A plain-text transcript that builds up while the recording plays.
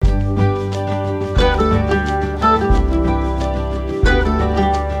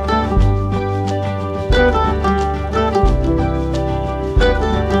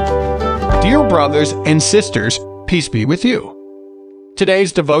brothers and sisters, peace be with you.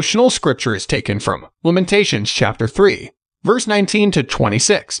 Today's devotional scripture is taken from Lamentations chapter 3, verse 19 to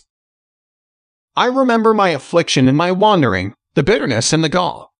 26. I remember my affliction and my wandering, the bitterness and the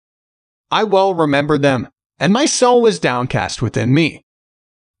gall. I well remember them, and my soul is downcast within me.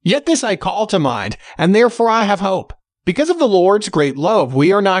 Yet this I call to mind, and therefore I have hope. Because of the Lord's great love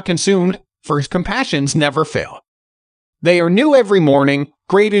we are not consumed, for his compassions never fail. They are new every morning,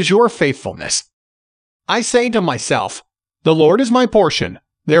 great is your faithfulness. I say to myself, the Lord is my portion,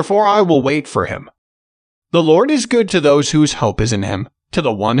 therefore I will wait for him. The Lord is good to those whose hope is in him, to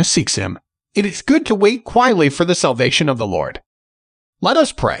the one who seeks him. It is good to wait quietly for the salvation of the Lord. Let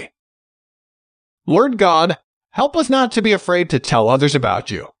us pray. Lord God, help us not to be afraid to tell others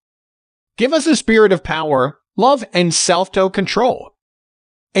about you. Give us a spirit of power, love, and self-control.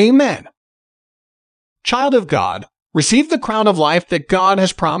 Amen. Child of God, receive the crown of life that God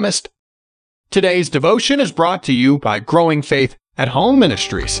has promised. Today's devotion is brought to you by Growing Faith at Home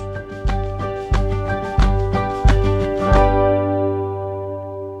Ministries.